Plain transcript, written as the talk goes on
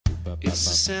It's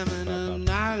the Salmon of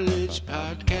Knowledge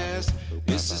podcast.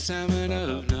 It's the Salmon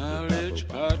of Knowledge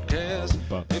podcast.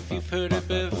 If you've heard it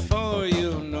before,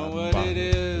 you'll know what it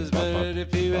is. But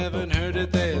if you haven't heard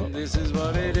it, then this is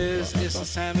what it is. It's the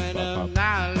Salmon of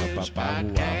Knowledge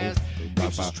podcast.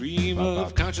 It's a stream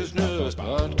of consciousness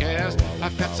podcast.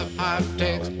 I've got some hot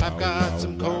takes, I've got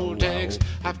some cold takes,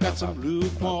 I've got some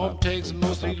lukewarm takes,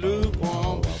 mostly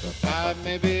lukewarm. I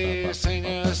maybe sing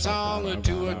a song or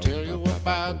two or tell you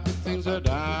about the things that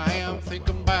I am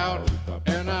thinking about,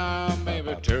 and I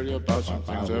maybe tell you about some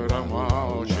things that I'm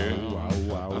watching,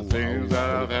 the things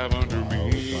that have happened to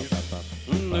me.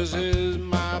 This is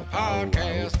my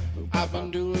podcast. I've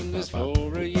been doing this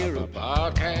for a year, a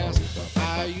podcast.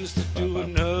 I used to do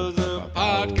another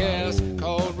podcast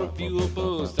called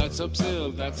Reviewables. That's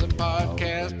upsell, that's a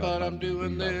podcast. But I'm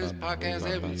doing this podcast,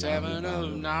 Edwin Salmon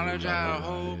of Knowledge. I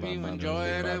hope you enjoy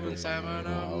it, Edwin Salmon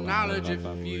of Knowledge. If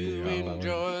you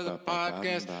enjoy the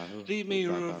podcast, leave me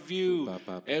a review.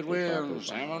 Edwin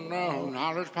Salmon of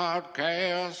Knowledge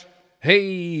podcast.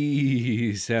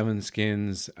 Hey, Salmon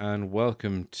Skins, and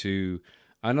welcome to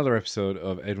another episode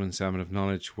of Edwin Salmon of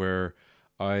Knowledge, where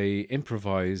I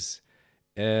improvise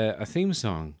a theme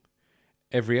song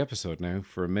every episode now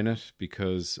for a minute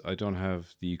because I don't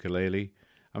have the ukulele.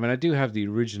 I mean, I do have the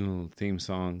original theme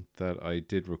song that I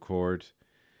did record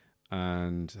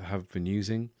and have been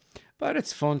using, but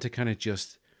it's fun to kind of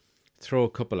just throw a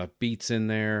couple of beats in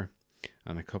there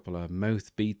and a couple of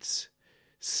mouth beats,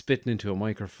 spitting into a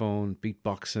microphone,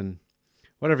 beatboxing,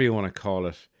 whatever you want to call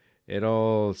it. It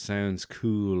all sounds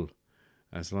cool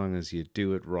as long as you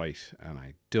do it right, and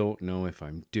I don't know if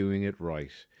I'm doing it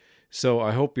right. So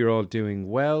I hope you're all doing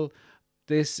well.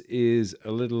 This is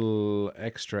a little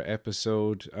extra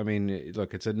episode. I mean,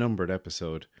 look, it's a numbered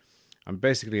episode. I'm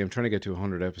trying to get to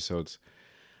 100 episodes.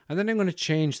 And then I'm going to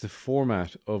change the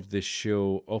format of this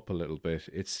show up a little bit.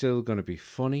 It's still going to be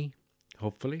funny,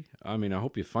 hopefully. I mean, I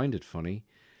hope you find it funny.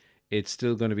 It's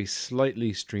still going to be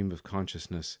slightly stream of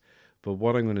consciousness. But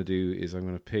what I'm going to do is I'm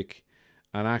going to pick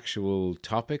an actual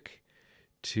topic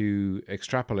to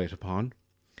extrapolate upon,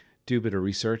 do a bit of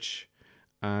research,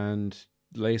 and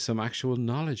lay some actual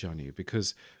knowledge on you.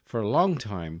 Because for a long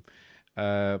time,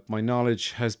 my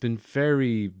knowledge has been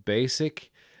very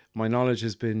basic. My knowledge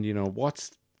has been,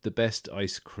 what's the best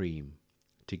ice cream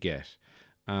to get?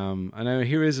 And now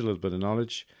here is a little bit of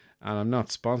knowledge, and I'm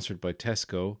not sponsored by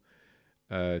Tesco.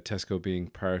 Tesco being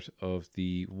part of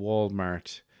the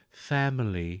Walmart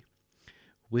family.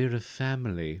 We're a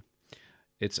family.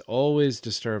 It's always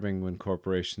disturbing when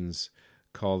corporations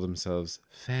call themselves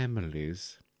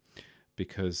families,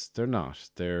 because they're not.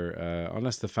 They're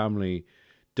unless the family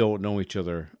don't know each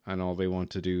other and all they want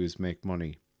to do is make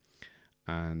money,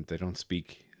 and they don't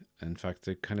speak. In fact,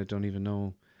 they kind of don't even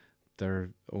know their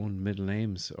own middle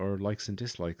names or likes and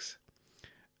dislikes,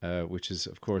 which is,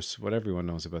 of course, what everyone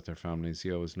knows about their families.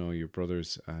 You always know your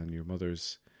brothers and your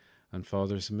mothers and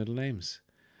father's middle names.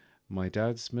 My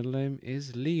dad's middle name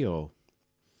is Leo.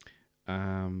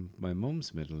 My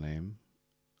mum's middle name,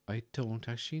 I don't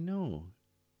actually know.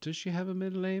 Does she have a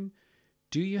middle name?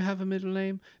 Do you have a middle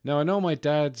name? Now, I know my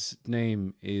dad's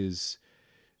name is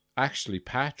actually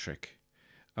Patrick,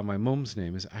 and my mum's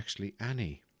name is actually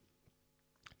Annie.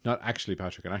 Not actually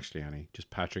Patrick and actually Annie, just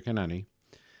Patrick and Annie.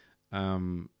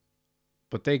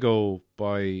 But they go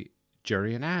by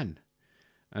Jerry and Ann.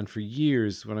 And for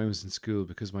years when I was in school,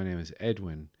 because my name is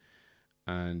Edwin,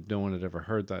 and no one had ever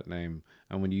heard that name,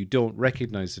 and when you don't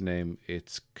recognize the name,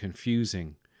 it's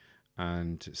confusing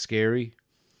and scary,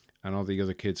 and all the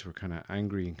other kids were kind of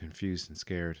angry and confused and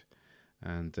scared,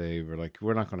 and they were like,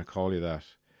 we're not going to call you that,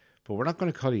 but we're not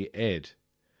going to call you Ed,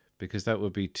 because that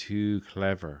would be too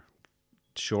clever,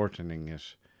 shortening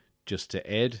it just to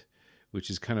Ed, which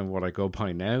is kind of what I go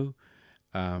by now,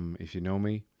 if you know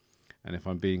me. And if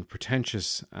I'm being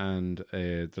pretentious and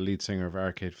the lead singer of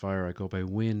Arcade Fire, I go by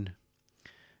Win.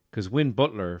 Because Win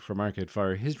Butler from Arcade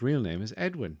Fire, his real name is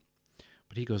Edwin.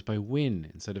 But he goes by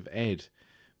Win instead of Ed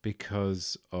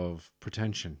because of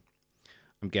pretension,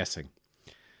 I'm guessing.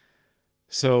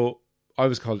 So I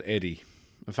was called Eddie.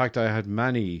 In fact, I had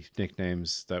many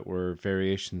nicknames that were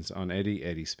variations on Eddie.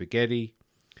 Eddie Spaghetti,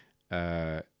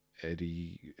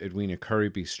 Eddie Edwina Curry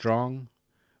Be Strong.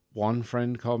 One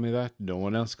friend called me that. No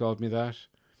one else called me that.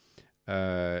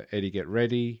 Eddie Get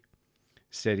Ready.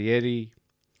 Steady Eddie.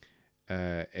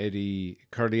 Eddie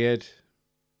Curly Ed.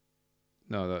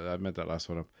 No, I made that last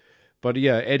one up. But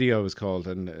yeah, Eddie I was called.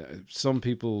 And some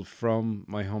people from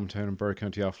my hometown in Burr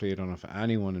County Offaly, I don't know if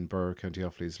anyone in Burr County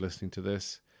Offaly is listening to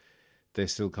this, they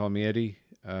still call me Eddie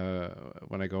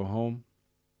when I go home,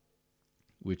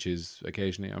 which is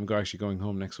occasionally. I'm actually going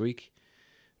home next week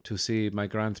to see my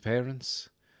grandparents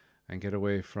and get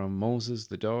away from Moses,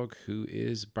 the dog, who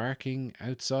is barking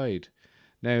outside.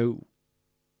 Now,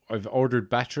 I've ordered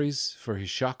batteries for his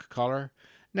shock collar.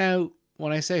 Now,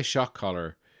 when I say shock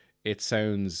collar, it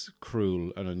sounds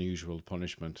cruel and unusual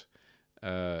punishment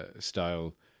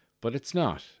style, but it's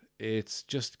not. It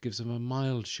just gives him a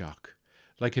mild shock.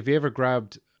 Like, have you ever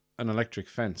grabbed an electric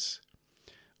fence?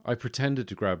 I pretended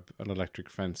to grab an electric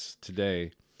fence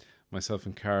today. Myself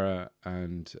and Cara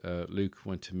and Luke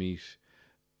went to meet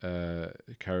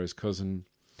Cara's cousin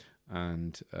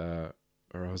and her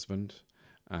husband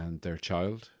and their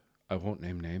child. I won't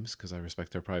name names because I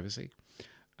respect their privacy.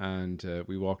 And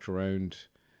we walked around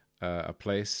a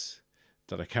place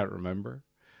that I can't remember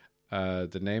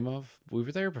the name of. We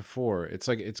were there before. It's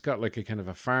got like a kind of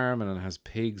a farm, and it has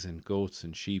pigs and goats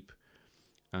and sheep,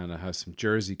 and it has some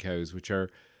Jersey cows, which are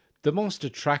the most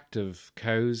attractive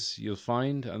cows you'll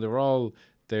find, and they're all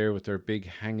there with their big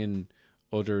hanging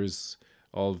udders,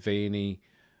 all veiny.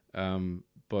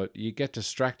 But you get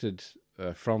distracted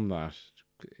from that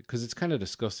because it's kind of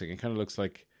disgusting. It kind of looks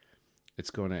like it's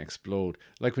going to explode.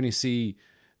 Like when you see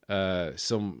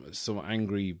some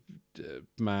angry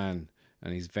man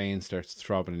and his vein starts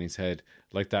throbbing in his head,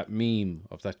 like that meme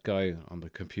of that guy on the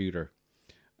computer.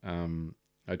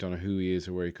 I don't know who he is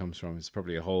or where he comes from. It's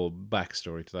probably a whole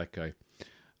backstory to that guy.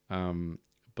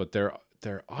 But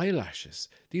their eyelashes,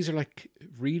 these are like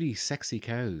really sexy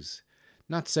cows.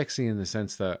 Not sexy in the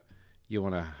sense that you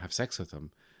want to have sex with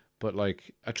them, but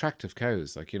like attractive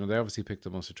cows. Like, you know, they obviously pick the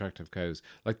most attractive cows.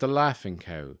 Like the laughing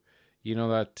cow. You know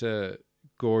that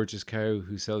gorgeous cow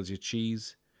who sells you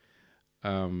cheese?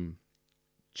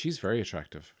 She's very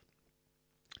attractive.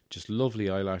 Just lovely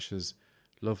eyelashes,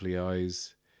 lovely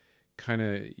eyes. Kind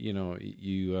of, you know,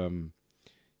 you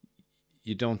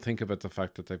don't think about the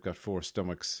fact that they've got 4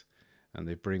 stomachs, and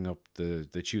they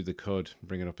chew the cud,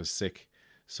 bring it up as sick,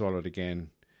 swallow it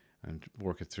again, and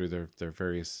work it through their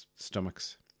various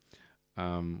stomachs.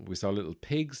 We saw little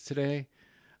pigs today,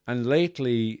 and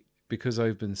lately, because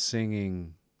I've been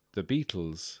singing the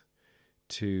Beatles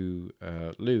to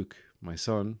Luke, my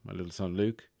little son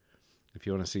Luke. If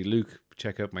you want to see Luke,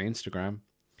 check out my Instagram.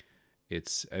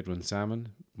 It's Edwin Salmon,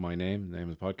 my name of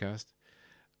the podcast.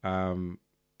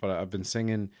 But I've been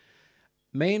singing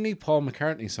mainly Paul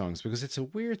McCartney songs because it's a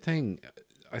weird thing.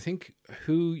 I think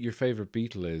who your favorite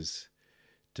Beatle is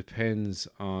depends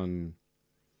on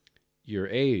your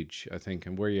age, I think,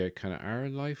 and where you kind of are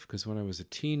in life. Because when I was a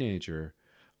teenager,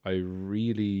 I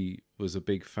really was a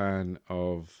big fan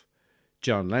of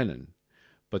John Lennon.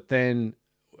 But then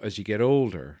as you get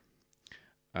older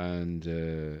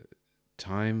and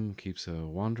time keeps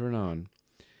wandering on,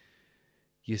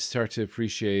 you start to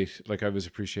appreciate, like I was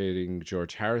appreciating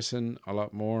George Harrison a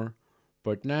lot more.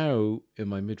 But now in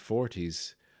my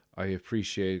mid-40s, I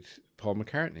appreciate Paul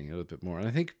McCartney a little bit more. And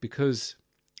I think because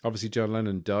obviously John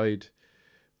Lennon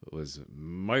was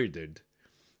murdered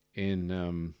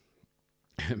in...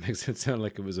 it makes it sound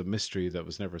like it was a mystery that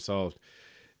was never solved.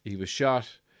 He was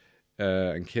shot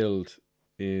and killed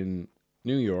in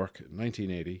New York in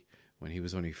 1980 when he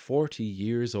was only 40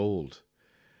 years old,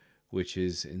 which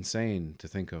is insane to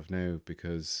think of now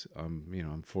because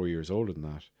I'm 4 years older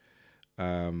than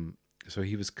that. So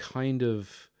he was kind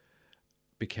of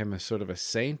became a sort of a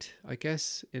saint, I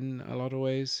guess, in a lot of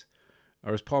ways.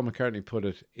 Or as Paul McCartney put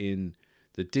it in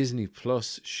the Disney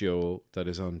Plus show that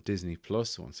is on Disney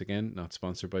Plus, once again, not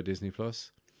sponsored by Disney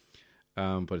Plus.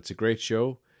 But it's a great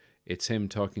show. It's him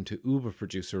talking to Uber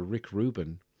producer Rick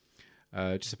Rubin,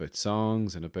 just about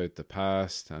songs and about the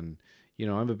past. And, you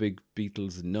know, I'm a big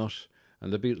Beatles nut,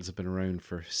 and the Beatles have been around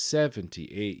for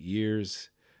 78 years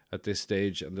at this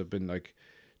stage, and they've been like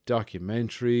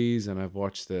documentaries, and I've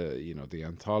watched the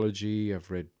anthology,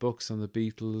 I've read books on the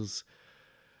Beatles,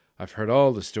 I've heard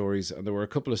all the stories, and there were a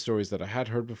couple of stories that I had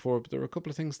heard before, but there were a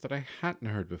couple of things that I hadn't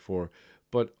heard before.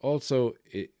 But also,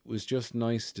 it was just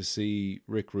nice to see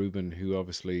Rick Rubin, who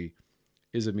obviously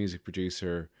is a music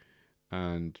producer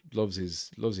and loves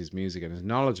his music and is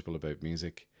knowledgeable about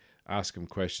music, ask him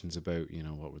questions about, you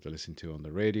know, what were they listening to on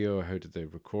the radio, how did they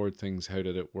record things, how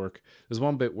did it work. There's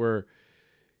one bit where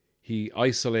he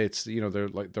isolates, you know,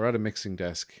 they're at a mixing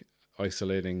desk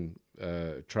isolating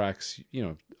tracks, you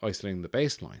know, isolating the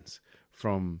bass lines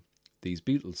from these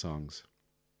Beatles songs.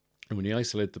 And when you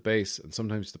isolate the bass, and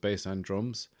sometimes the bass and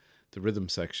drums, the rhythm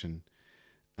section,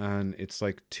 and it's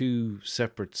like 2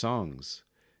 separate songs.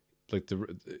 Like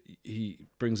he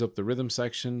brings up the rhythm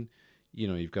section, you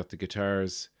know, you've got the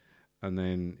guitars, and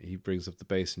then he brings up the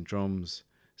bass and drums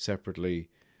separately,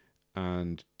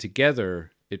 and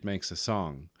together it makes a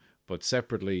song. But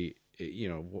separately, you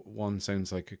know, one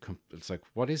sounds like it's like,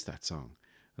 what is that song?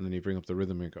 and then you bring up the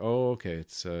rhythm and you go, oh, okay,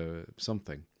 it's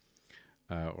something.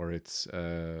 Or it's,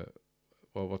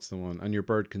 well, what's the one? And Your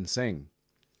Bird Can Sing,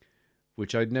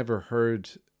 which I'd never heard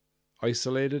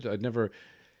isolated. I'd never,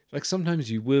 like, sometimes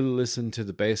you will listen to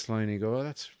the bass line and you go,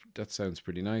 oh, that sounds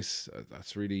pretty nice.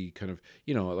 That's really kind of,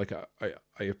 like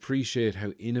I appreciate how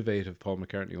innovative Paul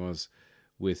McCartney was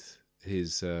with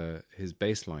his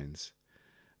bass lines.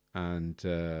 And,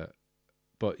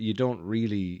 but you don't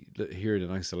really hear it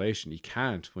in isolation. You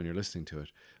can't when you're listening to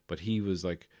it. But he was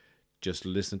like, just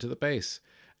listen to the bass.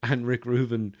 And Rick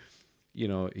Rubin,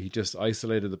 he just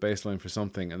isolated the bass line for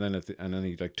something, and then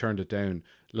he like turned it down,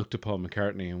 looked at Paul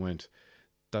McCartney and went,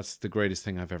 "That's the greatest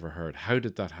thing I've ever heard. How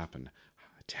did that happen?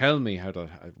 Tell me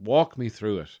walk me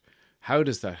through it. How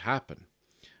does that happen?"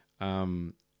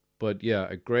 But yeah,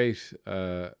 a great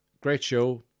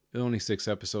show. Only 6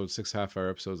 episodes, 6 half-hour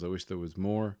episodes. I wish there was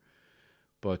more,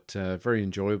 but very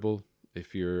enjoyable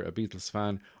if you're a Beatles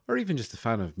fan or even just a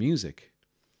fan of music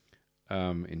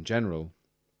in general.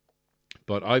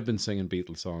 But I've been singing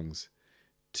Beatles songs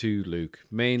to Luke,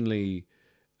 mainly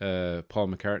Paul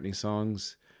McCartney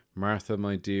songs, Martha,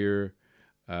 My Dear,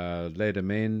 Let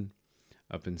 'Em In.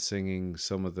 I've been singing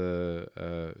some of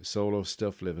the solo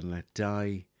stuff, Live and Let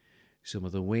Die, some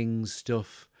of the Wings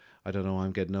stuff. I don't know,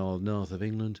 I'm getting all north of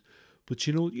England, but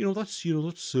that's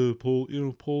Paul.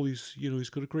 Paul, he's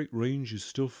got a great range of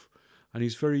stuff, and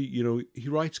he's very, he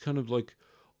writes kind of like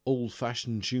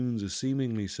old-fashioned tunes, as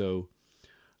seemingly so.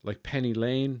 Like Penny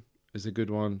Lane is a good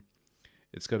one.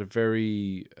 It's got a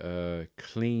very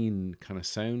clean kind of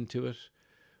sound to it,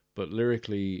 but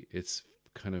lyrically it's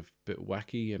kind of a bit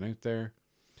wacky and out there.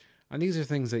 And these are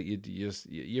things that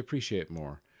you appreciate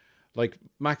more. Like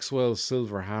Maxwell's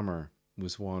Silver Hammer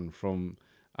was one from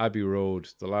Abbey Road,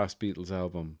 the last Beatles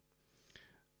album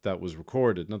that was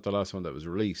recorded, not the last one that was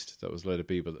released. That was Let It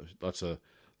Be, but that's a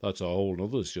whole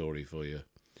other story for you.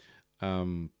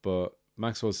 But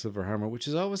Maxwell's Silver Hammer, which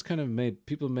has always kind of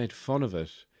made fun of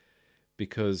it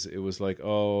because it was like,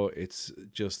 oh, it's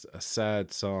just a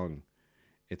sad song.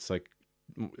 It's like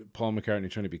Paul McCartney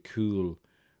trying to be cool,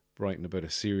 writing about a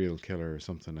serial killer or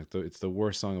something. Like it's the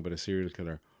worst song about a serial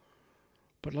killer.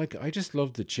 But like, I just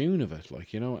love the tune of it,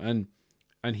 like, and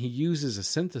he uses a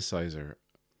synthesizer,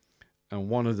 and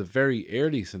one of the very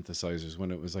early synthesizers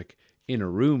when it was like in a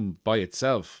room by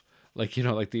itself, like,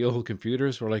 like the old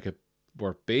computers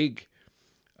were big,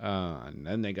 and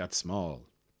then they got small,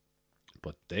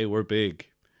 but they were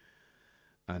big,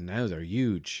 and now they're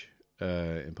huge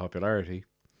in popularity.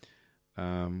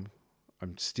 I'm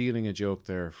stealing a joke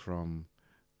there from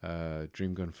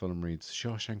Dreamgun Film Reads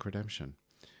Shawshank Redemption.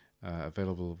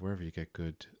 Available wherever you get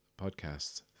good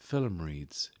podcasts. Film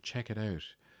Reads, check it out.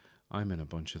 I'm in a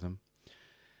bunch of them.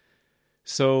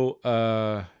 So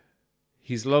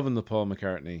he's loving the Paul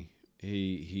McCartney.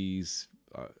 He's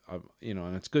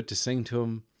and it's good to sing to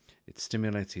him. It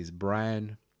stimulates his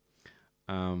brain.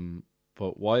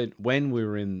 But when we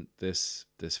were in this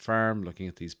farm looking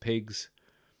at these pigs,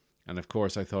 and of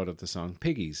course I thought of the song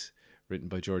Piggies, written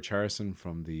by George Harrison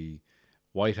from the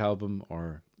White Album,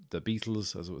 or the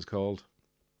Beatles, as it was called.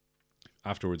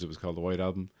 Afterwards, it was called the White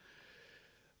Album.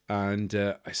 And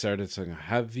I started singing,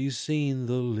 "Have you seen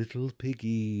the little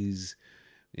piggies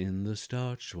in the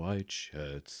starched white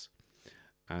shirts?"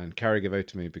 And Carrie gave out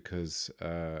to me because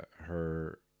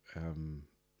her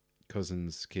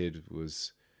cousin's kid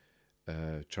was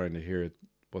trying to hear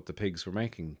what the pigs were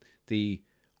making. The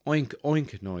oink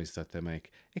oink noise that they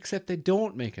make. Except they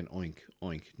don't make an oink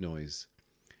oink noise.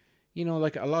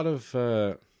 Like a lot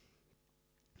of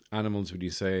animals, when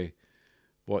you say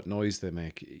what noise they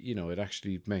make, it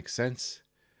actually makes sense.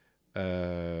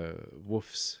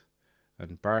 Woofs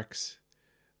and barks.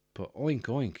 But oink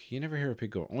oink, you never hear a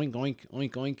pig go oink oink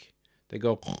oink oink. They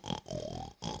go,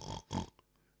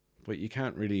 but you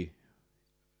can't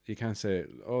say,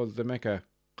 oh, they make a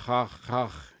kach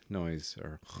kach noise,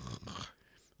 or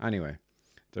anyway,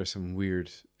 there's some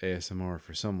weird ASMR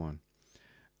for someone.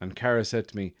 And Cara said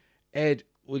to me, "Ed,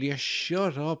 will you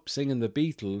shut up singing the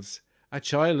Beatles? A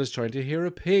child is trying to hear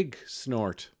a pig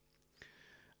snort."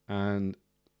 And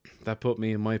that put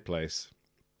me in my place.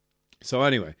 So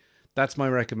anyway, that's my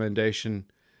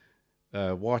recommendation.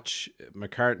 Watch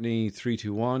McCartney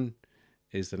 321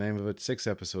 is the name of it.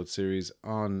 6-episode series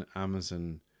on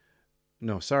Amazon.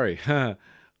 No, sorry.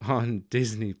 On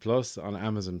Disney Plus, on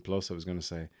Amazon Plus, I was going to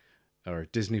say, or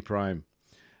Disney Prime,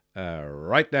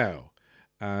 right now.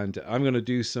 And I'm going to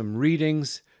do some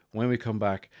readings when we come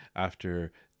back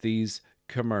after these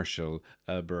commercial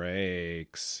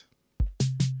breaks.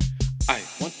 I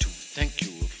want to thank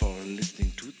you for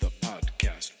listening to the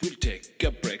podcast. We'll take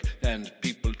a break and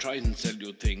people try and sell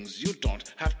you things. You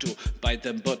don't have to buy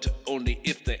them, but only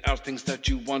if they are things that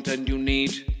you want and you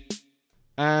need.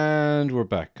 And we're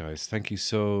back, guys. Thank you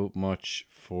so much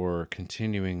for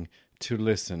continuing to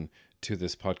listen to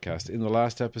this podcast. In the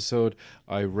last episode,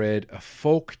 I read a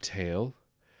folk tale.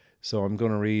 So I'm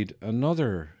going to read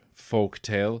another folk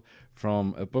tale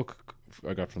from a book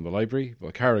I got from the library.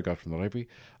 Well, Cara got from the library.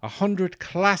 100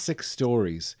 Classic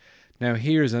Stories. Now,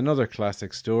 here's another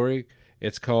classic story.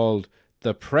 It's called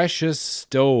The Precious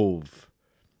Stove.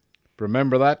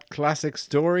 Remember that classic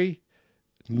story?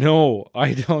 No,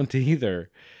 I don't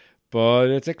either. But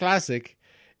it's a classic.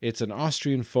 It's an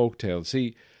Austrian folktale.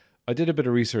 See, I did a bit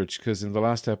of research because in the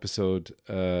last episode,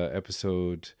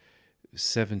 episode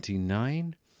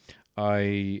 79,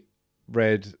 I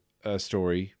read a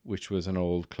story which was an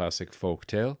old classic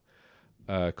folktale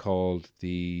called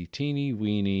The Teeny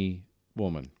Weeny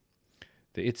Woman,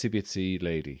 the Itsy Bitsy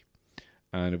Lady.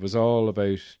 And it was all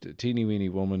about a teeny weeny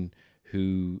woman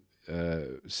who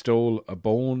stole a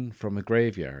bone from a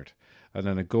graveyard, and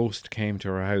then a ghost came to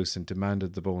her house and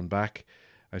demanded the bone back,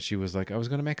 and she was like, I was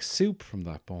going to make soup from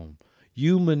that bone,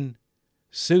 human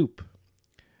soup.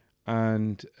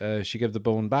 And she gave the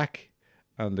bone back,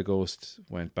 and the ghost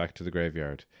went back to the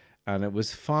graveyard, and it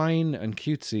was fine and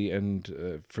cutesy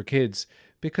and for kids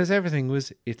because everything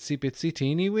was itsy bitsy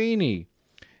teeny weeny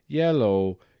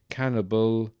yellow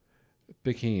cannibal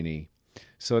bikini.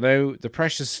 So now The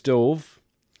Precious Stove.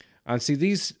 And see,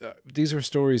 these are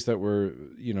stories that were,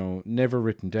 never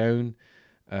written down.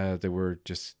 They were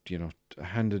just,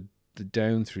 handed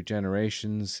down through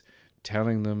generations,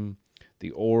 telling them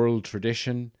the oral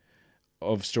tradition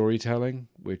of storytelling,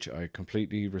 which I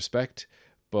completely respect.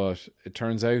 But it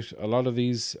turns out a lot of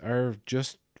these are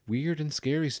just weird and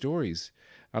scary stories.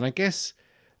 And I guess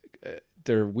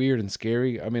they're weird and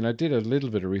scary. I mean, I did a little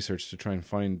bit of research to try and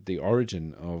find the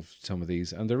origin of some of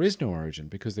these, and there is no origin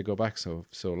because they go back so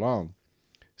long.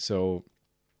 So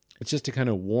it's just to kind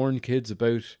of warn kids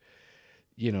about,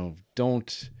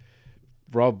 don't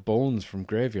rob bones from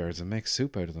graveyards and make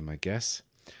soup out of them, I guess.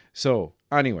 So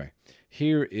anyway,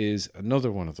 here is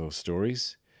another one of those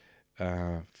stories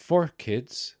for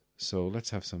kids. So let's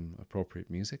have some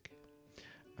appropriate music.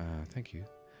 Thank you.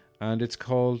 And it's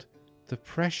called The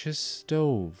Precious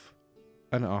Stove,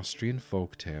 an Austrian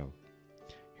folktale.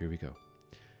 Here we go.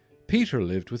 Peter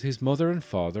lived with his mother and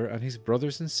father and his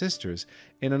brothers and sisters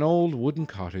in an old wooden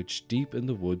cottage deep in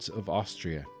the woods of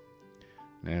Austria.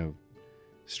 Now,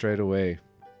 straight away,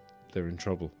 they're in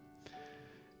trouble.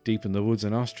 Deep in the woods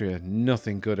in Austria,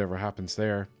 nothing good ever happens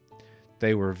there.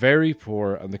 They were very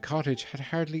poor, and the cottage had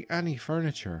hardly any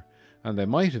furniture, and they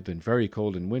might have been very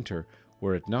cold in winter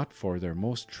were it not for their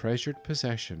most treasured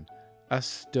possession, a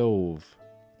stove.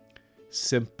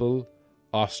 Simple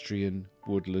Austrian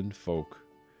woodland folk.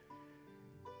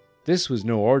 This was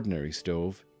no ordinary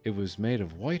stove. It was made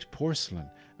of white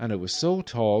porcelain, and it was so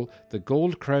tall the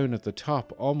gold crown at the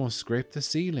top almost scraped the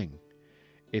ceiling.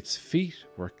 Its feet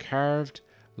were carved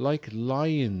like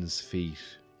lions'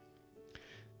 feet.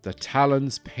 The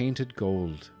talons painted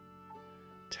gold.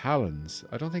 Talons?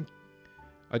 I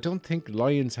don't think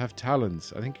lions have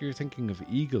talons. I think you're thinking of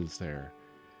eagles there,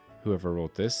 whoever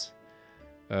wrote this.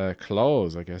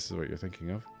 Claws, I guess, is what you're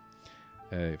thinking of.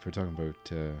 If we're talking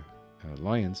about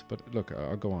lions. But look,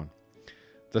 I'll go on.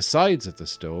 The sides of the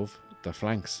stove, the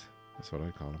flanks, that's what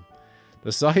I call them.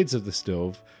 The sides of the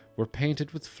stove were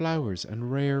painted with flowers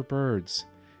and rare birds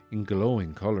in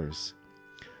glowing colours,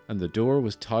 and the door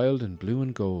was tiled in blue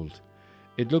and gold.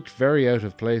 It looked very out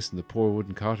of place in the poor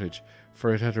wooden cottage,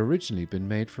 for it had originally been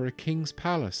made for a king's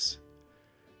palace.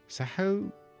 So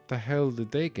how the hell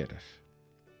did they get it?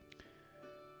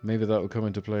 Maybe that'll come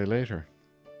into play later.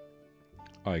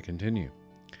 I continue.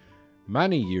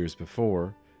 Many years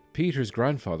before, Peter's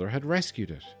grandfather had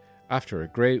rescued it, after a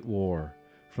great war,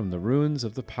 from the ruins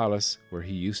of the palace where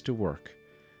he used to work.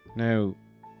 Now,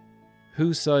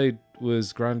 whose side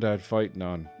was Grandad fighting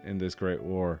on in this great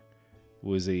war?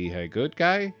 Was he a good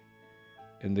guy?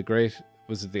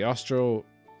 Was it the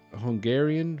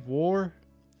Austro-Hungarian War?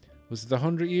 Was it the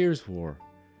 100 Years' War?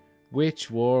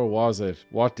 Which war was it?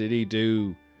 What did he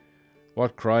do?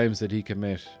 What crimes did he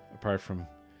commit, apart from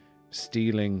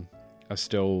stealing a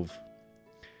stove?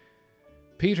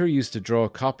 Peter used to draw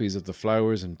copies of the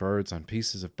flowers and birds on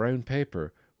pieces of brown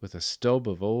paper with a stub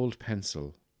of old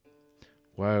pencil.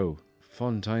 Wow,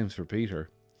 fun times for Peter.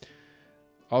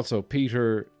 Also,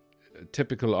 Peter,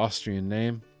 typical Austrian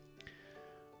name.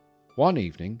 One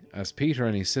evening, as Peter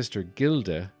and his sister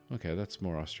Gilda, okay, that's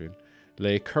more Austrian,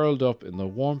 lay curled up in the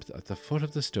warmth at the foot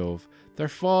of the stove, their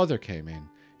father came in,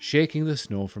 shaking the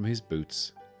snow from his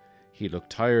boots. He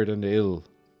looked tired and ill.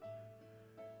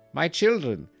 My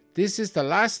children, this is the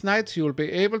last night you will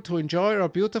be able to enjoy our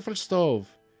beautiful stove,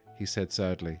 he said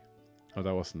sadly. Oh,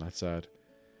 that wasn't that sad.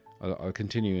 I'll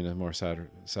continue in a more sad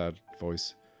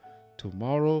voice.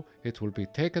 Tomorrow it will be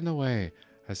taken away,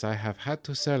 as I have had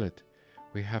to sell it.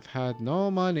 We have had no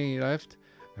money left,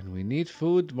 and we need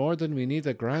food more than we need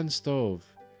a grand stove,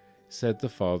 said the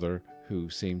father, who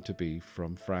seemed to be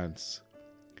from France.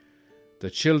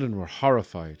 The children were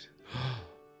horrified,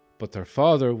 but their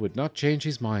father would not change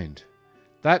his mind.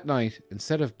 That night,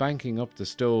 instead of banking up the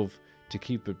stove to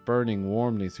keep it burning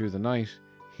warmly through the night,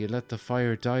 he let the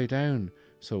fire die down,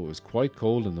 so it was quite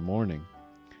cold in the morning.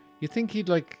 You'd think he'd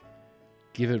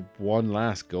give it one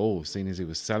last go, seeing as he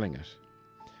was selling it.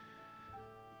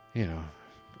 You know,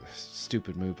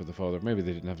 stupid move by the father. Maybe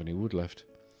they didn't have any wood left.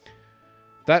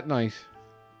 That night,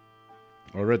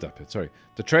 I read that bit, sorry.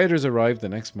 The traders arrived the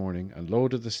next morning and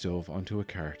loaded the stove onto a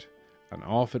cart, and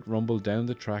off it rumbled down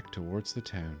the track towards the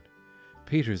town.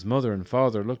 Peter's mother and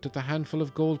father looked at the handful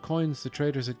of gold coins the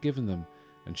traders had given them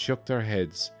and shook their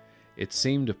heads. It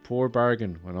seemed a poor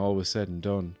bargain when all was said and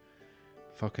done.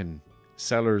 Fucking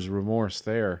seller's remorse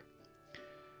there.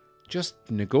 Just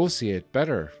negotiate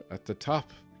better at the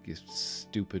top, you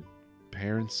stupid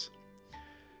parents.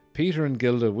 Peter and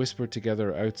Gilda whispered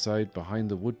together outside behind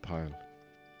the woodpile.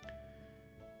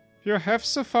 You have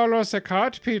to follow the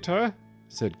cart, Peter,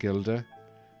 said Gilda,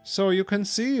 so you can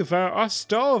see where our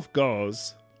stove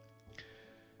goes.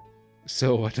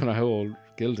 So, I don't know how old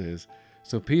Gilda is.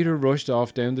 So Peter rushed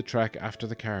off down the track after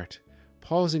the cart,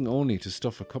 pausing only to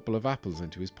stuff a couple of apples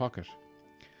into his pocket.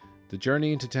 The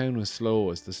journey into town was slow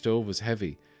as the stove was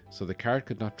heavy, so the cart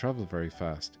could not travel very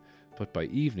fast, but by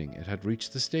evening it had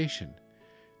reached the station.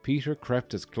 Peter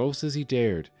crept as close as he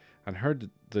dared and heard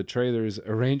the traders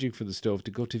arranging for the stove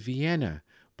to go to Vienna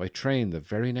by train the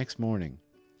very next morning.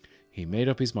 He made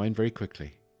up his mind very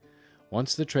quickly.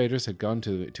 Once the traders had gone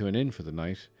to an inn for the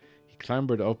night, he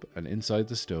clambered up and inside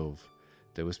the stove.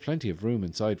 There was plenty of room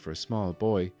inside for a small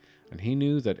boy, and he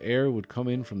knew that air would come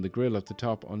in from the grill at the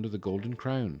top under the golden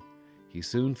crown. He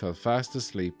soon fell fast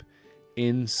asleep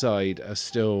inside a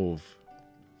stove.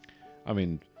 I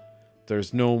mean,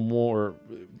 there's no more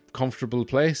comfortable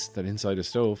place than inside a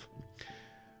stove.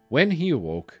 When he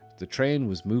awoke, the train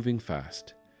was moving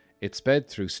fast. It sped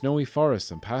through snowy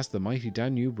forests and past the mighty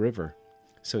Danube River,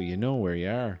 so you know where you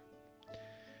are.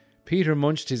 Peter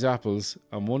munched his apples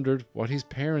and wondered what his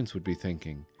parents would be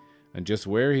thinking, and just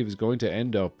where he was going to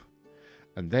end up.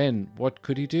 And then, what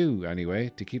could he do,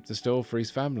 anyway, to keep the stove for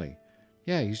his family?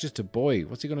 Yeah, he's just a boy.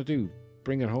 What's he going to do?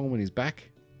 Bring it home when he's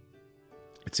back?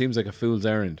 It seems like a fool's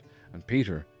errand, and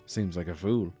Peter seems like a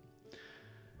fool.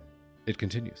 It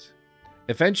continues.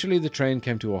 Eventually the train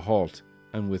came to a halt,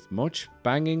 and with much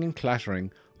banging and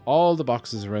clattering, all the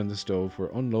boxes around the stove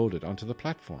were unloaded onto the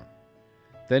platform.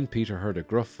 Then Peter heard a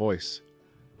gruff voice.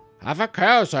 Have a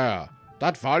care, sir.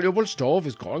 That valuable stove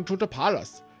is going to the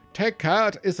palace. Take care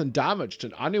it isn't damaged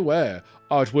in any way,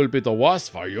 or it will be the worse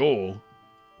for you.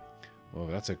 Oh,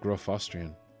 that's a gruff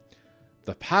Austrian.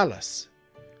 The palace.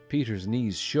 Peter's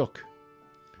knees shook.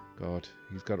 God,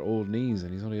 he's got old knees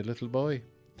and he's only a little boy.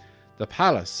 The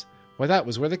palace. Why, that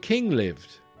was where the king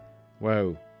lived.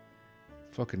 Wow.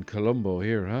 Fucking Columbo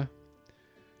here, huh?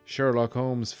 Sherlock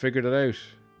Holmes figured it out.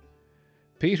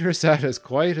 Peter sat as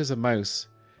quiet as a mouse.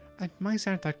 And mice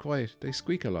aren't that quiet. They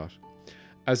squeak a lot.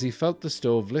 As he felt the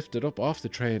stove lifted up off the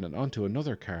train and onto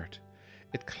another cart.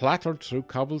 It clattered through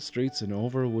cobbled streets and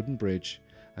over a wooden bridge,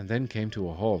 and then came to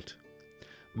a halt.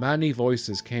 Many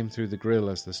voices came through the grill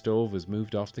as the stove was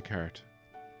moved off the cart.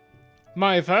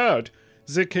 My word,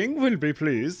 the king will be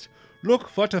pleased.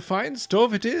 Look what a fine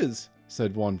stove it is,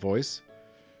 said one voice.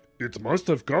 It must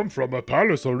have come from a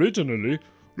palace originally.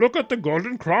 Look at the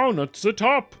golden crown at the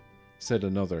top, said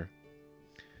another.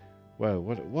 Wow,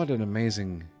 what an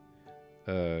amazing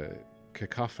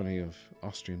cacophony of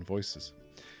Austrian voices.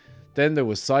 Then there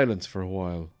was silence for a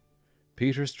while.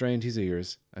 Peter strained his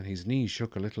ears, and his knees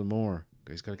shook a little more.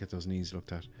 He's got to get those knees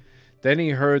looked at. Then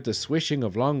he heard the swishing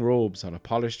of long robes on a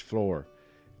polished floor,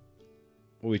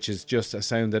 which is just a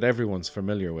sound that everyone's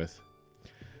familiar with,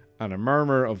 and a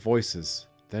murmur of voices,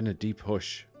 then a deep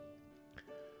hush.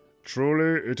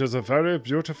 Truly, it is a very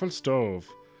beautiful stove.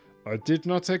 I did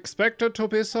not expect it to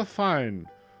be so fine.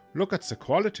 Look at the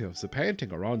quality of the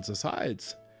painting around the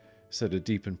sides, said a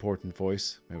deep, important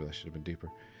voice. Maybe that should have been deeper.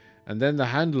 And then the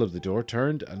handle of the door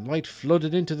turned and light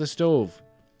flooded into the stove.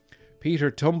 Peter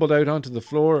tumbled out onto the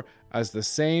floor as the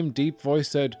same deep voice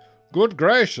said, Good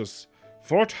gracious,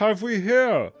 what have we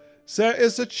here? There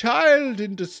is a child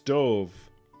in the stove.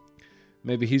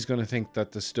 Maybe he's going to think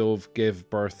that the stove gave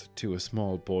birth to a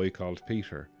small boy called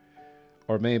Peter.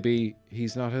 Or maybe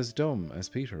he's not as dumb as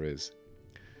Peter is.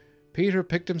 Peter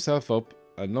picked himself up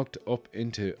and looked up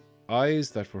into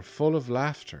eyes that were full of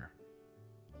laughter.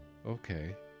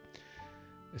 Okay.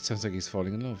 It sounds like he's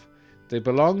falling in love. They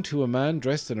belonged to a man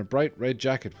dressed in a bright red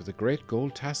jacket with a great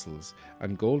gold tassels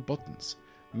and gold buttons.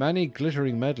 Many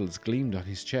glittering medals gleamed on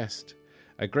his chest.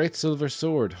 A great silver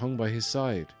sword hung by his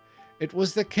side. It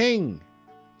was the king!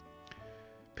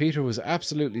 Peter was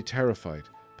absolutely terrified,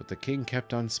 but the king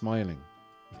kept on smiling,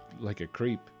 like a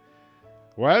creep.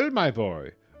 Well, my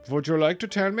boy, would you like to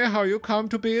tell me how you come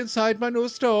to be inside my new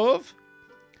stove?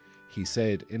 He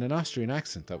said in an Austrian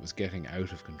accent that was getting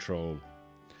out of control.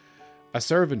 A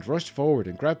servant rushed forward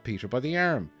and grabbed Peter by the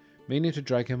arm, meaning to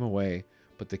drag him away,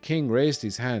 but the king raised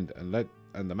his hand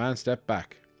and the man stepped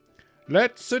back.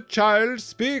 Let the child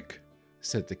speak,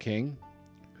 said the king,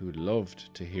 who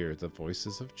loved to hear the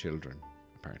voices of children,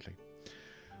 apparently.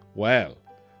 Well,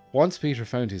 once Peter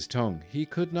found his tongue, he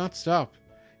could not stop.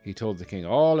 He told the king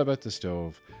all about the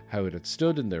stove, how it had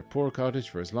stood in their poor cottage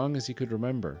for as long as he could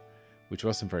remember, which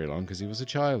wasn't very long because he was a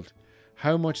child,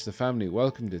 how much the family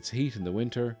welcomed its heat in the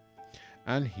winter,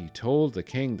 and he told the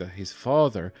king that his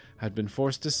father had been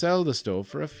forced to sell the stove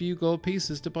for a few gold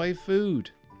pieces to buy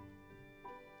food.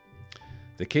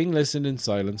 The king listened in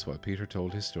silence while Peter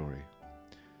told his story.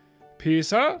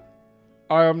 Peter,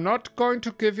 I am not going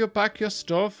to give you back your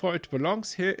stove, for it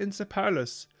belongs here in the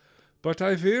palace, but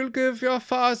I will give your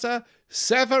father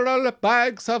several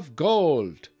bags of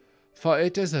gold, for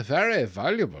it is a very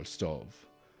valuable stove.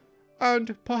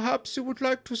 And perhaps you would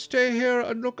like to stay here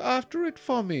and look after it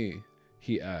for me,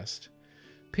 he asked.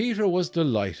 Peter was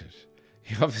delighted.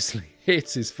 He obviously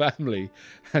hates his family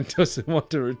and doesn't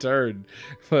want to return.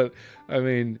 But, I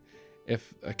mean,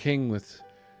 if a king with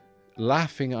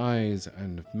laughing eyes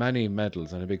and many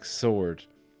medals and a big sword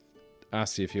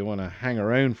asks you if you want to hang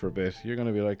around for a bit, you're going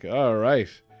to be like, all right,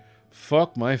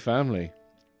 fuck my family.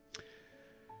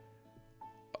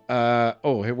 Where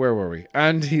were we?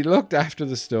 And he looked after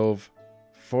the stove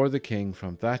for the king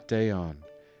from that day on.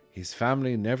 His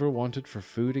family never wanted for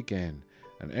food again,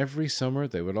 and every summer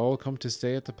they would all come to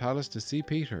stay at the palace to see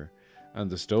Peter, and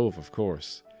the stove, of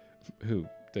course, who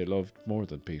they loved more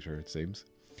than Peter, it seems.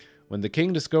 When the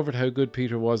king discovered how good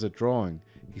Peter was at drawing,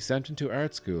 he sent him to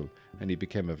art school, and he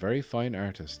became a very fine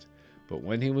artist. But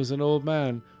when he was an old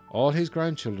man, all his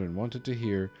grandchildren wanted to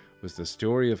hear was the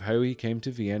story of how he came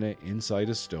to Vienna inside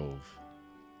a stove.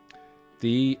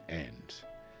 The end.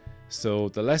 So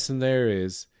the lesson there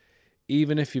is,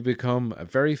 even if you become a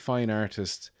very fine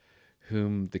artist,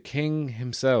 whom the king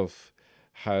himself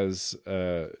has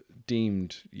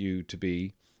deemed you to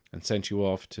be and sent you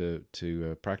off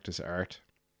to practice art,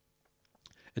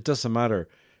 it doesn't matter,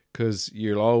 because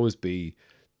you'll always be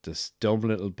this dumb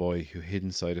little boy who hid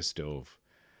inside a stove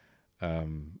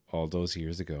all those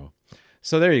years ago.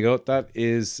 So there you go. That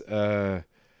is The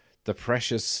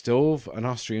Precious Stove, an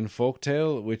Austrian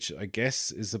folktale, which I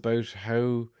guess is about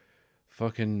how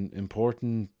fucking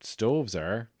important stoves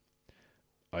are,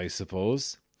 I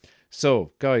suppose.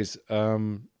 So, guys,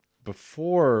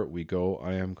 before we go,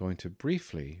 I am going to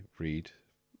briefly read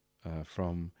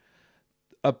from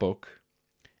a book.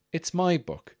 It's my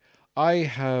book. I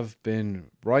have been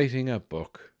writing a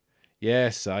book.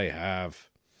 Yes, I have.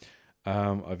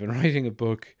 I've been writing a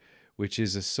book which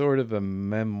is a sort of a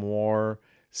memoir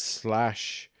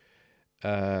slash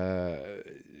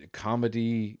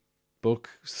comedy book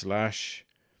slash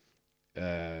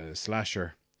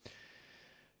slasher.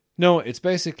 No, it's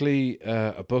basically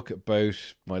a book about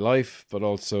my life, but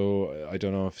also, I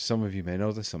don't know if some of you may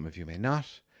know this, some of you may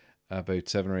not. About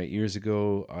 7 or 8 years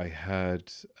ago, I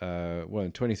had,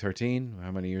 in 2013,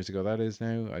 how many years ago that is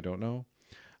now, I don't know.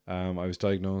 I was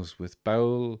diagnosed with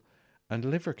bowel and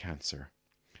liver cancer.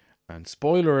 And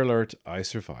spoiler alert, I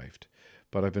survived.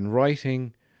 But I've been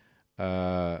writing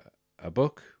a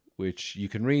book, which you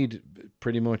can read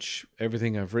pretty much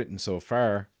everything I've written so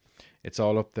far. It's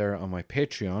all up there on my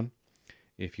Patreon.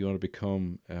 If you want to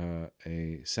become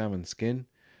a salmon skin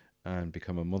and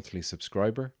become a monthly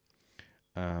subscriber.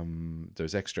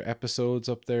 There's extra episodes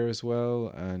up there as well,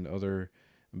 and other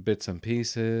bits and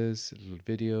pieces, little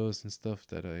videos and stuff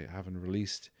that I haven't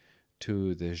released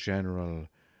to the general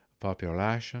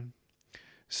population.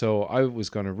 So I was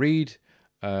going to read,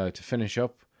 to finish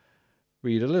up,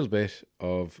 read a little bit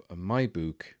of my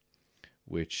book,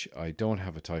 which I don't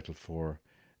have a title for.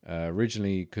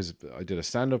 Originally, because I did a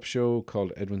stand-up show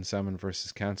called Edwin Salmon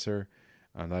vs. Cancer,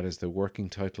 and that is the working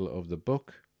title of the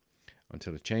book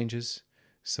until it changes.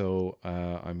 So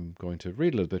I'm going to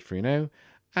read a little bit for you now,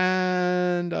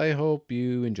 and I hope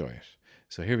you enjoy it.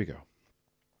 So here we go.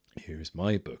 Here's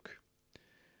my book.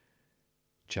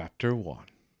 Chapter 1.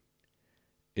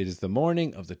 It is the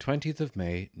morning of the 20th of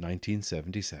May,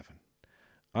 1977.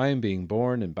 I am being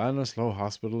born in Ballinasloe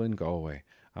Hospital in Galway,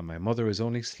 and my mother is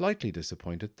only slightly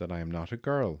disappointed that I am not a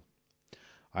girl.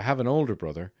 I have an older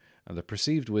brother, and the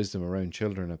perceived wisdom around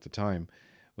children at the time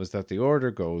was that the order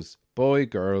goes boy,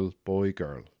 girl, boy,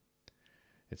 girl.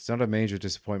 It's not a major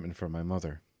disappointment for my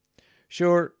mother.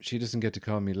 Sure, she doesn't get to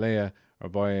call me Leia or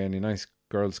buy any nice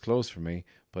girls' clothes for me,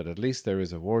 but at least there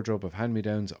is a wardrobe of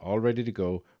hand-me-downs all ready to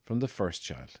go from the first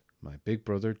child, my big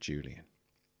brother Julian.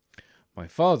 My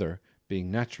father, being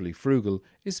naturally frugal,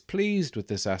 is pleased with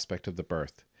this aspect of the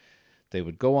birth. They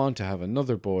would go on to have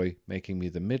another boy, making me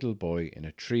the middle boy in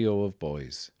a trio of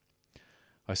boys.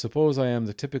 I suppose I am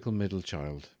the typical middle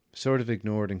child, sort of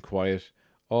ignored and quiet.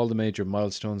 All the major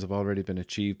milestones have already been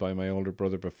achieved by my older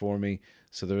brother before me,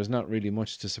 so there is not really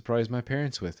much to surprise my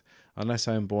parents with, unless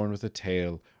I am born with a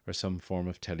tail or some form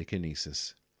of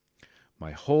telekinesis.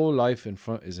 My whole life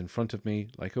is in front of me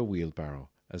like a wheelbarrow,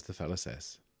 as the fella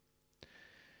says.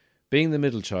 Being the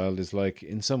middle child is like,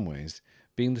 in some ways,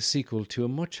 being the sequel to a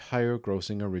much higher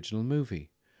grossing original movie.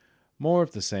 More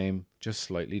of the same, just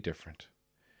slightly different.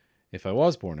 If I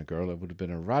was born a girl, it would have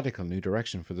been a radical new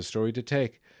direction for the story to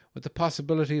take, with the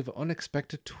possibility of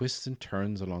unexpected twists and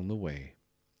turns along the way.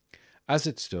 As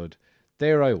it stood,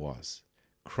 there I was,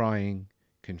 crying,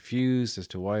 confused as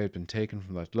to why I had been taken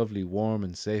from that lovely warm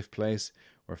and safe place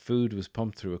where food was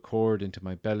pumped through a cord into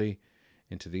my belly,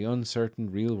 into the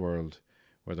uncertain real world,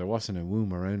 where there wasn't a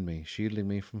womb around me, shielding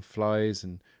me from flies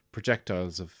and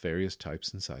projectiles of various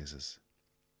types and sizes.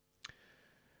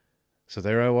 So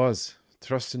there I was,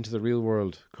 thrust into the real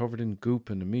world, covered in goop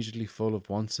and immediately full of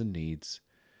wants and needs.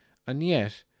 And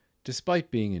yet,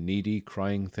 despite being a needy,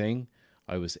 crying thing,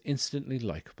 I was instantly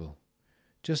likeable.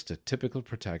 Just a typical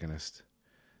protagonist.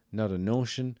 Not a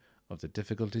notion of the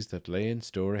difficulties that lay in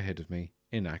store ahead of me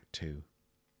in Act 2.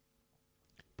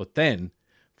 But then,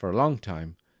 for a long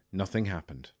time, nothing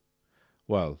happened.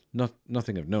 Well,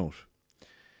 nothing of note.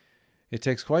 It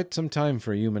takes quite some time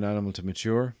for a human animal to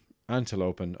mature.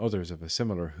 Antelope and others of a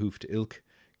similar hoofed ilk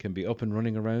can be up and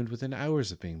running around within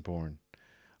hours of being born.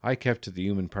 I kept to the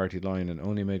human party line and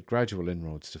only made gradual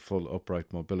inroads to full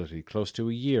upright mobility close to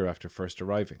a year after first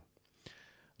arriving.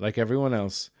 Like everyone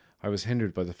else, I was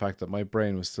hindered by the fact that my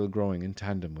brain was still growing in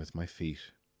tandem with my feet.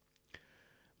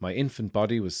 My infant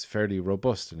body was fairly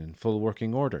robust and in full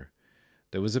working order.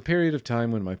 There was a period of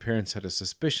time when my parents had a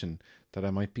suspicion that I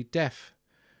might be deaf,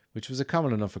 which was a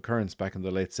common enough occurrence back in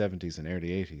the late 70s and early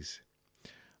 80s.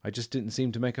 I just didn't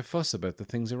seem to make a fuss about the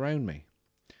things around me.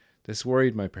 This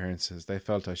worried my parents as they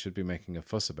felt I should be making a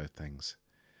fuss about things.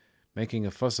 Making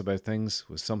a fuss about things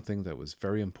was something that was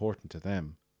very important to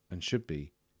them, and should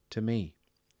be to me.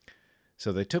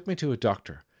 So they took me to a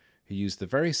doctor who used the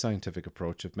very scientific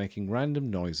approach of making random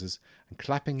noises and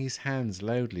clapping his hands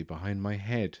loudly behind my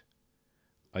head.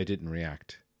 I didn't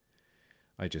react.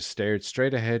 I just stared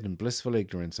straight ahead in blissful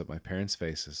ignorance at my parents'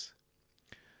 faces.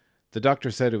 The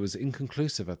doctor said it was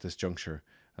inconclusive at this juncture,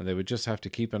 and they would just have to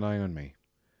keep an eye on me.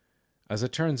 As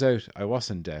it turns out, I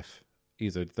wasn't deaf,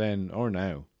 either then or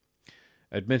now.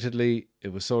 Admittedly,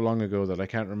 it was so long ago that I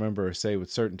can't remember or say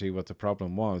with certainty what the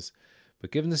problem was,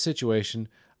 but given the situation,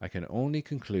 I can only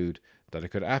conclude that I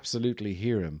could absolutely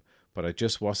hear him, but I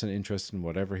just wasn't interested in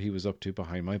whatever he was up to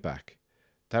behind my back.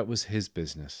 That was his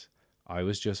business. I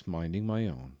was just minding my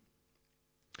own.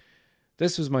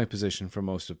 This was my position for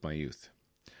most of my youth.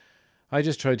 I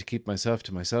just tried to keep myself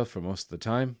to myself for most of the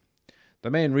time. The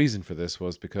main reason for this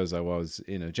was because I was,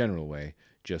 in a general way,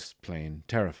 just plain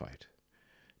terrified.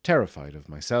 Terrified of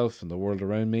myself and the world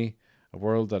around me, a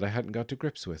world that I hadn't got to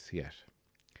grips with yet.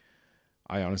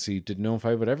 I honestly didn't know if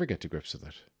I would ever get to grips with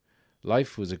it.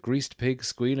 Life was a greased pig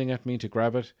squealing at me to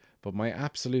grab it, but my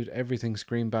absolute everything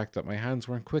screamed back that my hands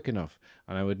weren't quick enough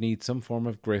and I would need some form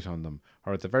of grit on them,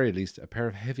 or at the very least a pair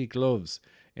of heavy gloves,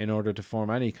 in order to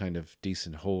form any kind of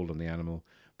decent hold on the animal,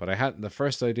 but I hadn't the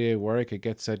first idea where I could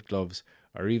get said gloves,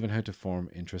 or even how to form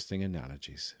interesting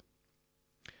analogies.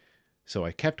 So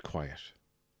I kept quiet.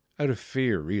 Out of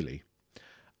fear, really.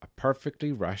 A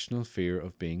perfectly rational fear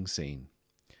of being seen.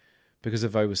 Because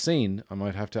if I was seen, I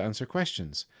might have to answer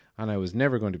questions, and I was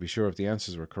never going to be sure if the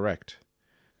answers were correct.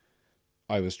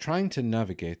 I was trying to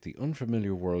navigate the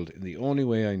unfamiliar world in the only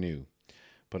way I knew,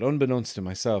 but unbeknownst to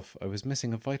myself, I was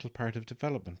missing a vital part of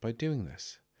development by doing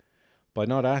this. By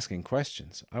not asking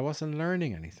questions, I wasn't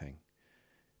learning anything.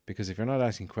 Because if you're not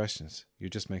asking questions, you're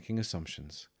just making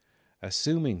assumptions.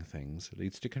 Assuming things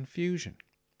leads to confusion.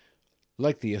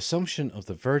 Like the assumption of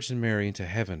the Virgin Mary into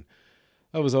heaven,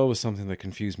 that was always something that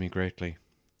confused me greatly.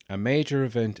 A major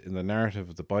event in the narrative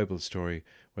of the Bible story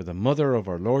where the mother of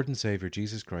our Lord and Saviour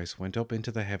Jesus Christ went up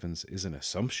into the heavens is an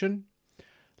assumption?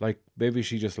 Like maybe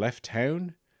she just left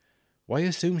town? Why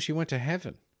assume she went to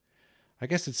heaven? I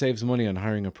guess it saves money on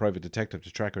hiring a private detective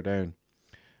to track her down.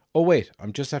 Oh wait,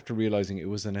 I'm just after realizing it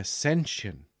was an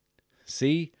ascension.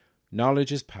 See?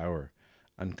 Knowledge is power,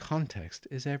 and context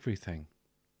is everything.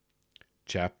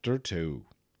 Chapter 2.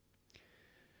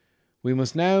 We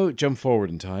must now jump forward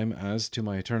in time, as, to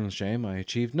my eternal shame, I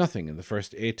achieved nothing in the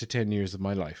first 8 to 10 years of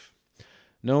my life.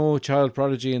 No child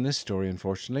prodigy in this story,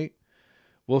 unfortunately.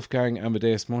 Wolfgang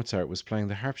Amadeus Mozart was playing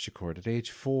the harpsichord at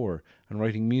age 4 and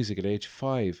writing music at age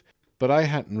 5, but I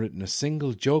hadn't written a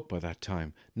single joke by that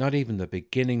time, not even the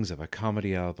beginnings of a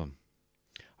comedy album.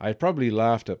 I had probably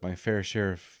laughed at my fair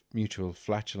share of mutual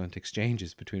flatulent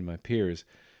exchanges between my peers,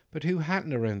 but who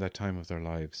hadn't around that time of their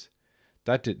lives?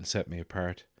 That didn't set me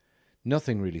apart.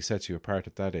 Nothing really sets you apart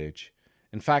at that age.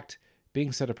 In fact,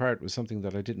 being set apart was something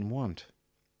that I didn't want.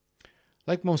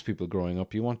 Like most people growing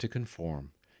up, you want to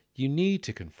conform. You need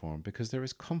to conform because there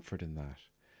is comfort in that.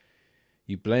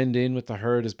 You blend in with the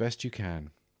herd as best you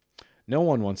can. No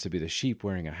one wants to be the sheep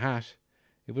wearing a hat.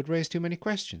 It would raise too many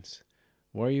questions.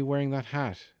 Why are you wearing that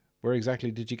hat? Where exactly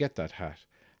did you get that hat?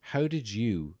 How did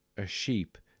you, a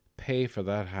sheep, pay for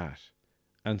that hat?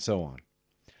 And so on.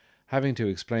 Having to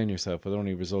explain yourself would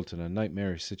only result in a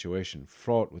nightmarish situation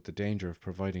fraught with the danger of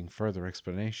providing further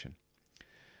explanation.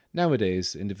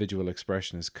 Nowadays, individual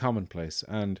expression is commonplace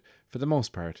and, for the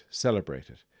most part,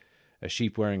 celebrated. A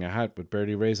sheep wearing a hat would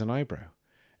barely raise an eyebrow.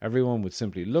 Everyone would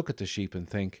simply look at the sheep and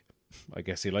think, I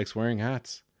guess he likes wearing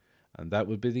hats. And that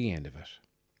would be the end of it.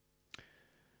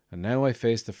 And now I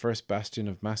face the first bastion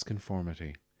of mass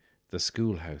conformity, the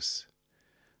schoolhouse.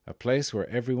 A place where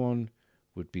everyone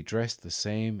would be dressed the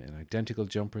same in identical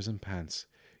jumpers and pants,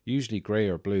 usually grey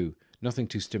or blue, nothing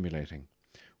too stimulating,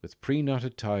 with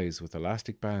pre-knotted ties with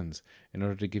elastic bands in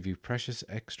order to give you precious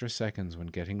extra seconds when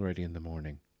getting ready in the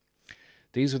morning.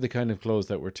 These were the kind of clothes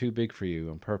that were too big for you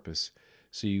on purpose,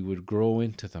 so you would grow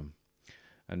into them,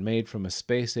 and made from a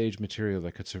space-age material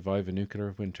that could survive a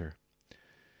nuclear winter.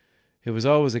 It was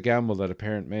always a gamble that a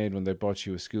parent made when they bought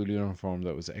you a school uniform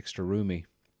that was extra roomy.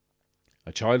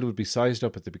 A child would be sized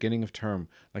up at the beginning of term,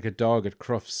 like a dog at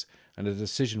Crufts, and a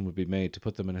decision would be made to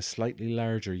put them in a slightly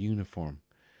larger uniform.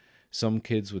 Some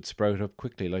kids would sprout up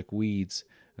quickly like weeds,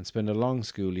 and spend a long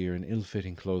school year in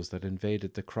ill-fitting clothes that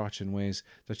invaded the crotch in ways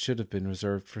that should have been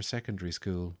reserved for secondary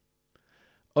school.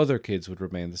 Other kids would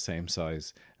remain the same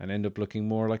size, and end up looking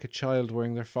more like a child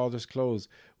wearing their father's clothes,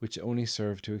 which only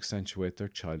served to accentuate their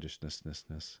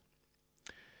childishness.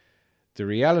 The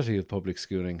reality of public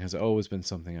schooling has always been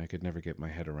something I could never get my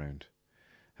head around.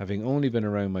 Having only been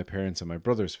around my parents and my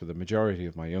brothers for the majority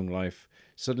of my young life,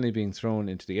 suddenly being thrown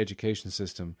into the education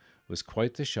system was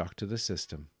quite the shock to the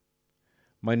system.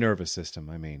 My nervous system,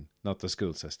 I mean, not the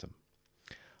school system.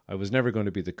 I was never going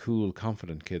to be the cool,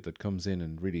 confident kid that comes in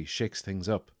and really shakes things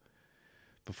up.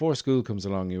 Before school comes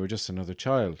along, you are just another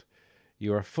child.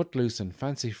 You are footloose and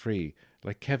fancy-free,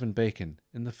 like Kevin Bacon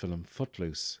in the film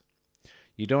Footloose.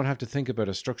 You don't have to think about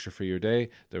a structure for your day.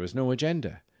 There is no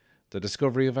agenda. The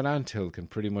discovery of an anthill can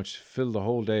pretty much fill the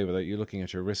whole day without you looking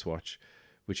at your wristwatch,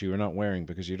 which you are not wearing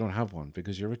because you don't have one,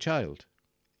 because you're a child.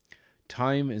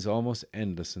 Time is almost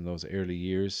endless in those early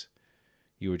years.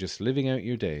 You are just living out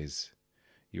your days.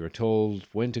 You are told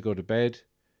when to go to bed,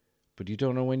 but you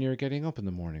don't know when you're getting up in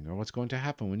the morning or what's going to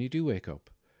happen when you do wake up.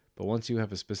 But once you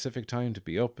have a specific time to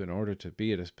be up in order to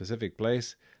be at a specific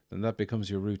place, then that becomes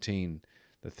your routine,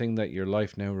 the thing that your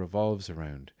life now revolves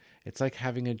around. It's like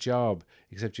having a job,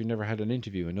 except you never had an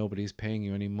interview and nobody's paying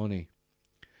you any money.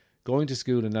 Going to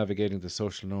school and navigating the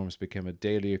social norms became a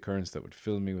daily occurrence that would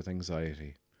fill me with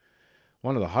anxiety.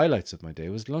 One of the highlights of my day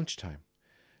was lunchtime.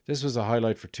 This was a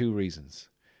highlight for 2 reasons.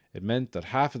 It meant that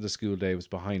half of the school day was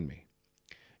behind me.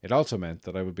 It also meant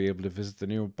that I would be able to visit the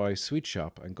nearby sweet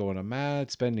shop and go on a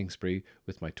mad spending spree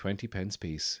with my 20 pence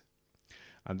piece.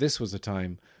 And this was a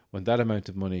time when that amount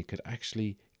of money could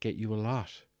actually get you a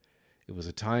lot. It was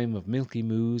a time of milky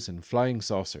moos and flying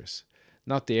saucers,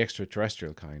 not the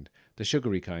extraterrestrial kind, the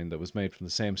sugary kind that was made from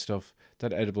the same stuff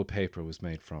that edible paper was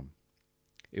made from.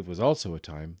 It was also a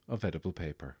time of edible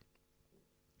paper.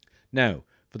 Now,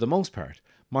 for the most part,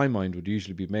 my mind would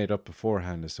usually be made up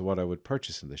beforehand as to what I would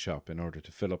purchase in the shop in order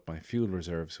to fill up my fuel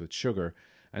reserves with sugar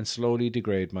and slowly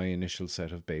degrade my initial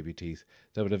set of baby teeth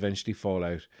that would eventually fall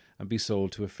out and be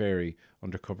sold to a fairy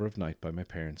under cover of night by my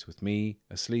parents, with me,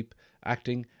 asleep,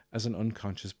 acting as an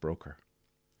unconscious broker.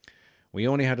 We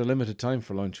only had a limited time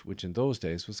for lunch, which in those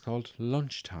days was called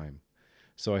lunchtime,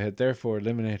 so I had therefore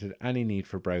eliminated any need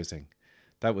for browsing.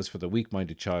 That was for the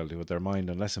weak-minded child who had their mind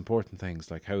on less important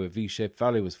things, like how a V-shaped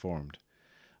valley was formed.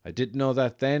 I didn't know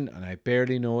that then, and I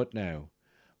barely know it now.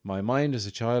 My mind as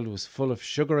a child was full of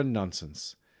sugar and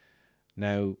nonsense.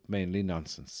 Now, mainly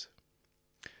nonsense.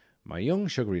 My young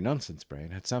sugary nonsense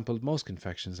brain had sampled most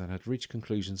confections and had reached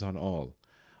conclusions on all.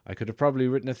 I could have probably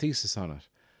written a thesis on it.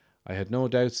 I had no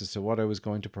doubts as to what I was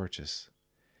going to purchase.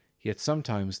 Yet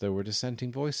sometimes there were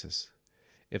dissenting voices.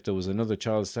 If there was another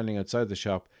child standing outside the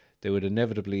shop, they would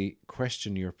inevitably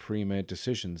question your pre-made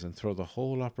decisions and throw the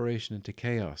whole operation into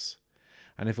chaos.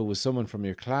 And if it was someone from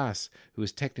your class who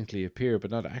was technically a peer but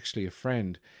not actually a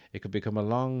friend, it could become a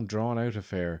long, drawn-out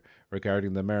affair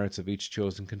regarding the merits of each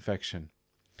chosen confection.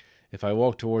 If I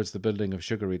walked towards the building of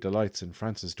Sugary Delights and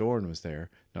Francis Dorn was there,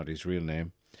 not his real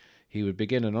name, he would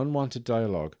begin an unwanted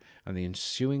dialogue, and the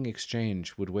ensuing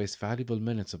exchange would waste valuable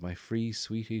minutes of my free,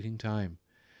 sweet-eating time.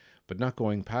 But not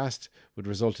going past would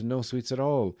result in no sweets at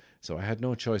all, so I had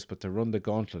no choice but to run the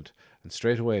gauntlet, and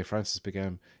straight away Francis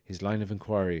began his line of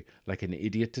inquiry like an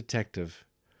idiot detective.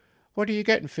 "What are you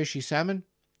getting, Fishy Salmon?"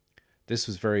 This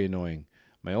was very annoying.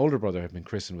 My older brother had been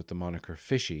christened with the moniker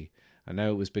Fishy, and now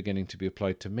it was beginning to be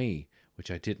applied to me,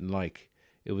 which I didn't like.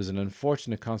 It was an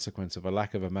unfortunate consequence of a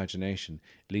lack of imagination,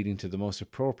 leading to the most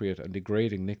appropriate and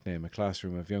degrading nickname a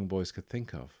classroom of young boys could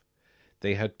think of.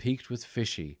 They had peaked with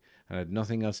Fishy, and had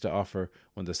nothing else to offer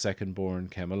when the second-born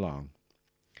came along.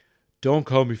 "Don't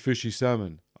call me Fishy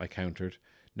Salmon," I countered,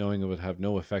 knowing it would have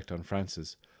no effect on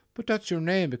Francis. "But that's your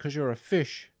name because you're a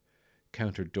fish,"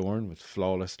 countered Dorn with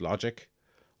flawless logic.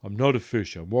 "I'm not a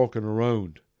fish, I'm walking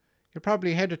around." "You're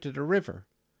probably headed to the river."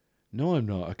 "No, I'm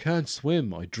not. I can't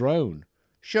swim. I drown."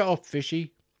 "Shut up,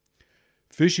 Fishy."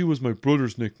 "Fishy was my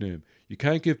brother's nickname. You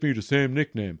can't give me the same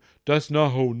nickname. That's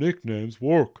not how nicknames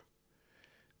work."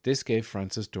 This gave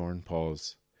Francis Dorn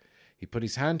pause. He put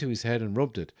his hand to his head and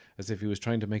rubbed it, as if he was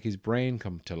trying to make his brain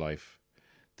come to life.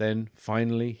 Then,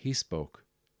 finally, he spoke.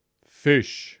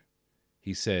 "Fish,"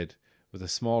 he said, with a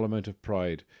small amount of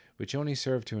pride, which only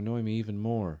served to annoy me even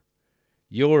more.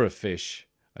 "You're a fish,"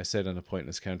 I said in a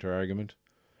pointless counter-argument.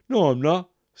 "No, I'm not,"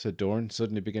 said Dorn,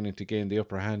 suddenly beginning to gain the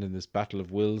upper hand in this battle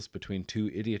of wills between two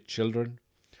idiot children.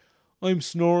 "I'm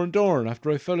Snoring Dorn after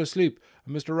I fell asleep,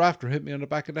 and Mr. Rafter hit me on the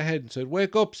back of the head and said,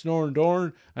 'Wake up, Snoring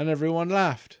Dorn,' and everyone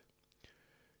laughed."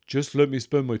 "Just let me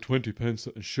spend my 20 pence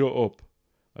and shut up,"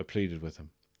 I pleaded with him.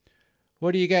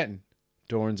 "What are you getting?"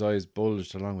 Dorn's eyes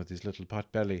bulged along with his little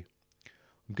pot belly.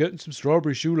 "I'm getting some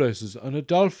strawberry shoelaces and a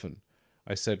dolphin,"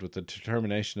 I said with the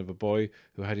determination of a boy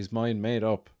who had his mind made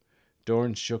up.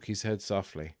 Dorn shook his head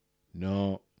softly.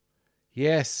 "No."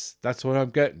 "Yes, that's what I'm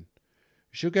getting."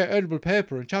 "You should get edible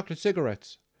paper and chocolate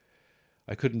cigarettes."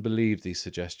 I couldn't believe these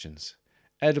suggestions.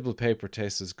 Edible paper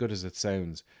tastes as good as it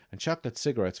sounds, and chocolate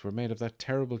cigarettes were made of that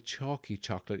terrible chalky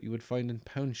chocolate you would find in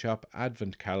pound shop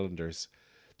advent calendars.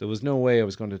 There was no way I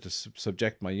was going to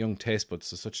subject my young taste buds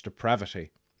to such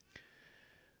depravity.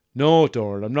 "No,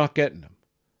 Dorn, I'm not getting them."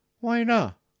 "Why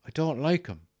not?" "I don't like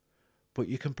them." "But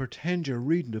you can pretend you're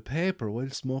reading the paper while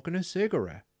smoking a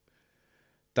cigarette."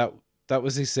 That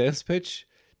was his sales pitch?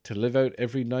 To live out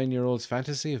every 9-year-old's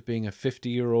fantasy of being a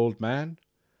 50-year-old man?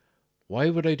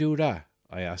 "Why would I do that?"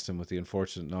 I asked him with the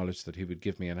unfortunate knowledge that he would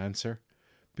give me an answer.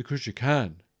 "Because you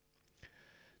can."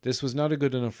 This was not a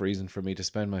good enough reason for me to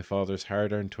spend my father's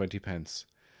hard-earned 20 pence.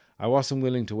 I wasn't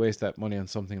willing to waste that money on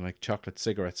something like chocolate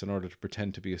cigarettes in order to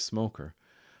pretend to be a smoker.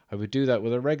 I would do that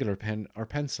with a regular pen or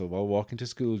pencil while walking to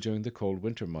school during the cold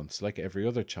winter months, like every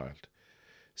other child,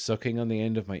 sucking on the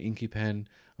end of my inky pen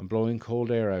and blowing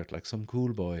cold air out like some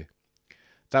cool boy.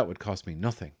 That would cost me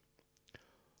nothing.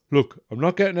 "Look, I'm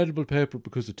not getting edible paper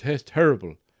because it tastes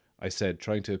terrible," I said,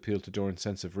 trying to appeal to Dorn's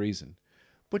sense of reason.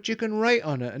 "But you can write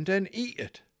on it and then eat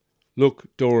it."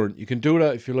 "Look, Dorn, you can do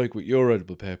that if you like with your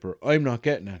edible paper. I'm not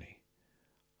getting any."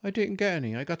 "I didn't get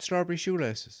any. I got strawberry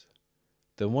shoelaces."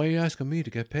 "Then why are you asking me to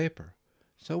get paper?"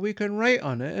 "So we can write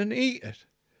on it and eat it."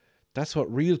 "That's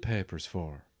what real paper's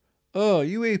for." "Oh,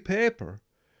 you eat paper?"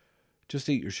 "Just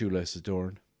eat your shoelaces,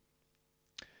 Dorn."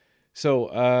 So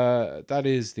that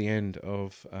is the end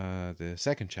of the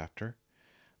second chapter.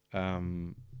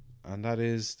 And that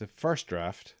is the first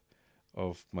draft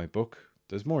of my book.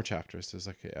 There's more chapters. There's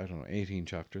 18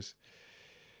 chapters.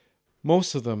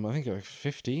 Most of them, I think like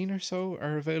 15 or so,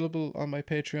 are available on my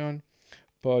Patreon.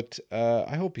 But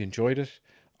I hope you enjoyed it.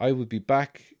 I will be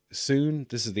back soon.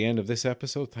 This is the end of this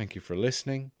episode. Thank you for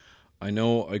listening. I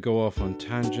know I go off on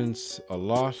tangents a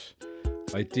lot.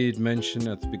 I did mention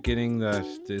at the beginning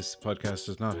that this podcast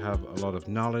does not have a lot of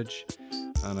knowledge.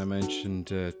 and I mentioned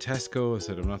Tesco. I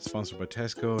said I'm not sponsored by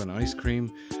Tesco and ice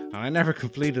cream, and I never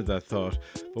completed that thought.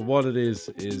 But what it is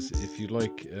if you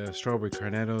like strawberry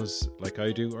cornettos like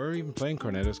I do, or even plain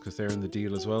cornettos because they're in the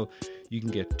deal as well, you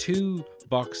can get 2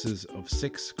 boxes of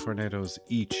 6 cornettos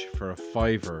each for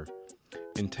 €5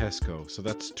 in Tesco. So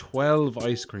that's 12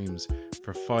 ice creams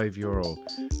for €5,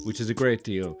 which is a great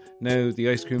deal. Now, the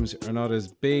ice creams are not as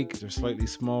big, they're slightly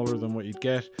smaller than what you'd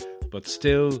get, but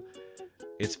still,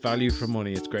 it's value for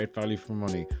money. It's great value for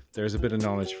money. There's a bit of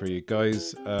knowledge for you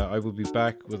guys. I will be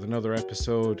back with another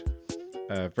episode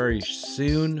very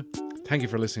soon. Thank you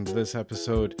for listening to this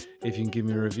episode. If you can give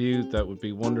me a review, that would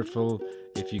be wonderful.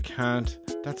 If you can't,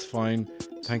 that's fine.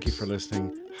 Thank you for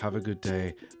listening. Have a good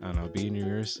day, and I'll be in your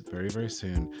ears very, very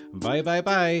soon. Bye, bye,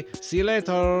 bye. See you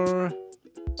later.